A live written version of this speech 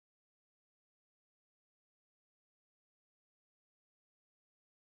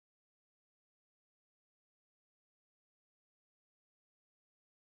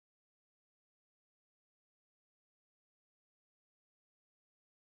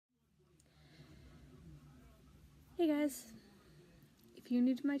Hey guys, if you're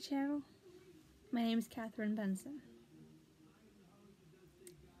new to my channel, my name is Catherine Benson.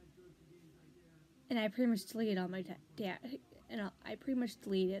 And I pretty much deleted all my I pretty much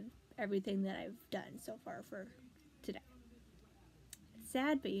deleted everything that I've done so far for today. It's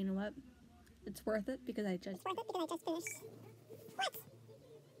sad, but you know what? It's worth it because I just finished. What?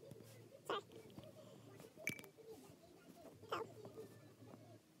 Sorry. Oh.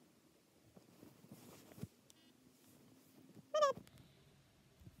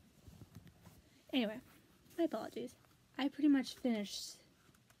 Anyway, my apologies. I pretty much finished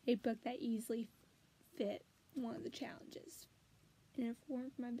a book that easily fit one of the challenges. And if it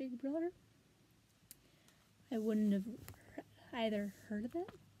weren't for my big brother, I wouldn't have either heard of it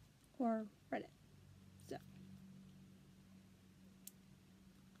or read it. So,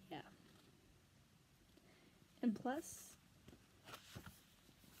 yeah. And plus,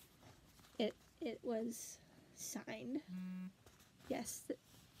 it was signed.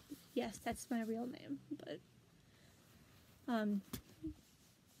 Yes, that's my real name, but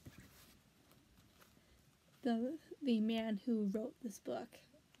the man who wrote this book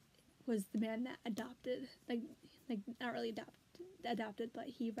was the man that adopted, like not really adopted, but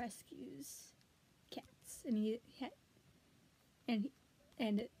he rescues cats, and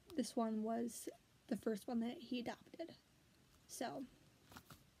this one was the first one that he adopted. So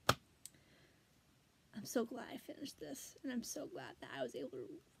I'm so glad I finished this, and I'm so glad that I was able to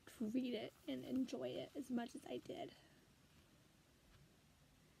read it and enjoy it as much as I did.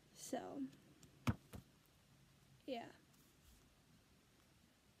 So, yeah.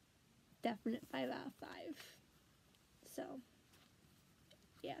 Definite 5 out of 5. So,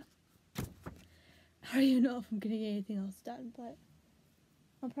 yeah. I don't even know if I'm gonna get anything else done, but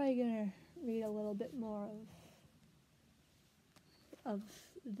I'm probably gonna read a little bit more of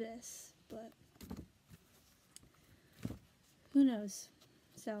this, but who knows?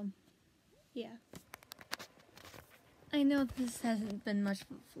 So, yeah. I know this hasn't been much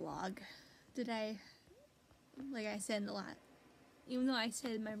of a vlog today. Like I said in the last, even though I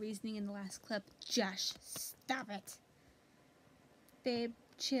said my reasoning in the last clip, Josh, stop it. Babe,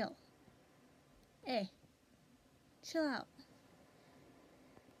 chill. Hey, chill out.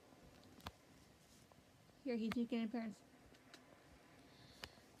 Here, he's making an appearance.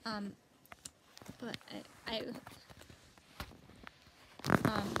 But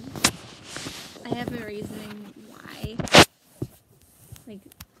I have a reasoning why, like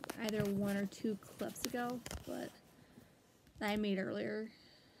either 1 or 2 clips ago, but that I made earlier.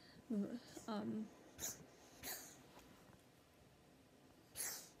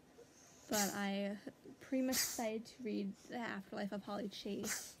 But I pretty much decided to read The Afterlife of Holly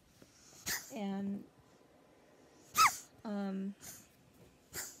Chase, and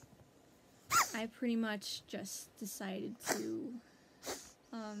I pretty much just decided to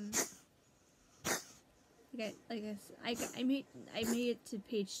I made it to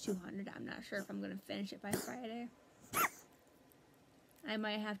page 200. I'm not sure if I'm gonna finish it by Friday. I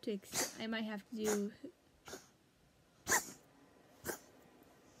might have to do I might have to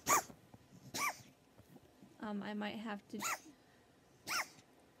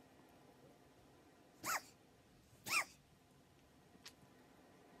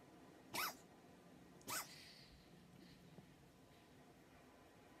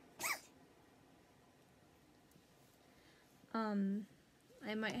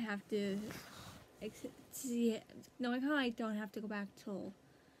I might have to see, knowing how I don't have to go back till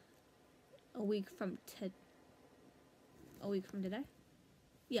a week from today.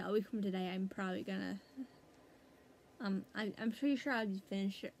 Yeah, a week from today. I'm probably gonna. I'm pretty sure I'd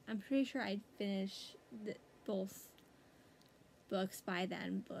finish. I'm pretty sure I'd finish both books by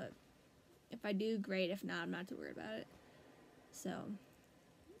then. But if I do, great. If not, I'm not too worried about it. So,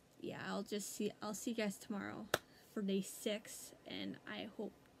 yeah, I'll see you guys tomorrow for day 6, and I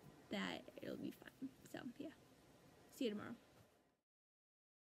hope that it'll be fun. So, yeah. See you tomorrow.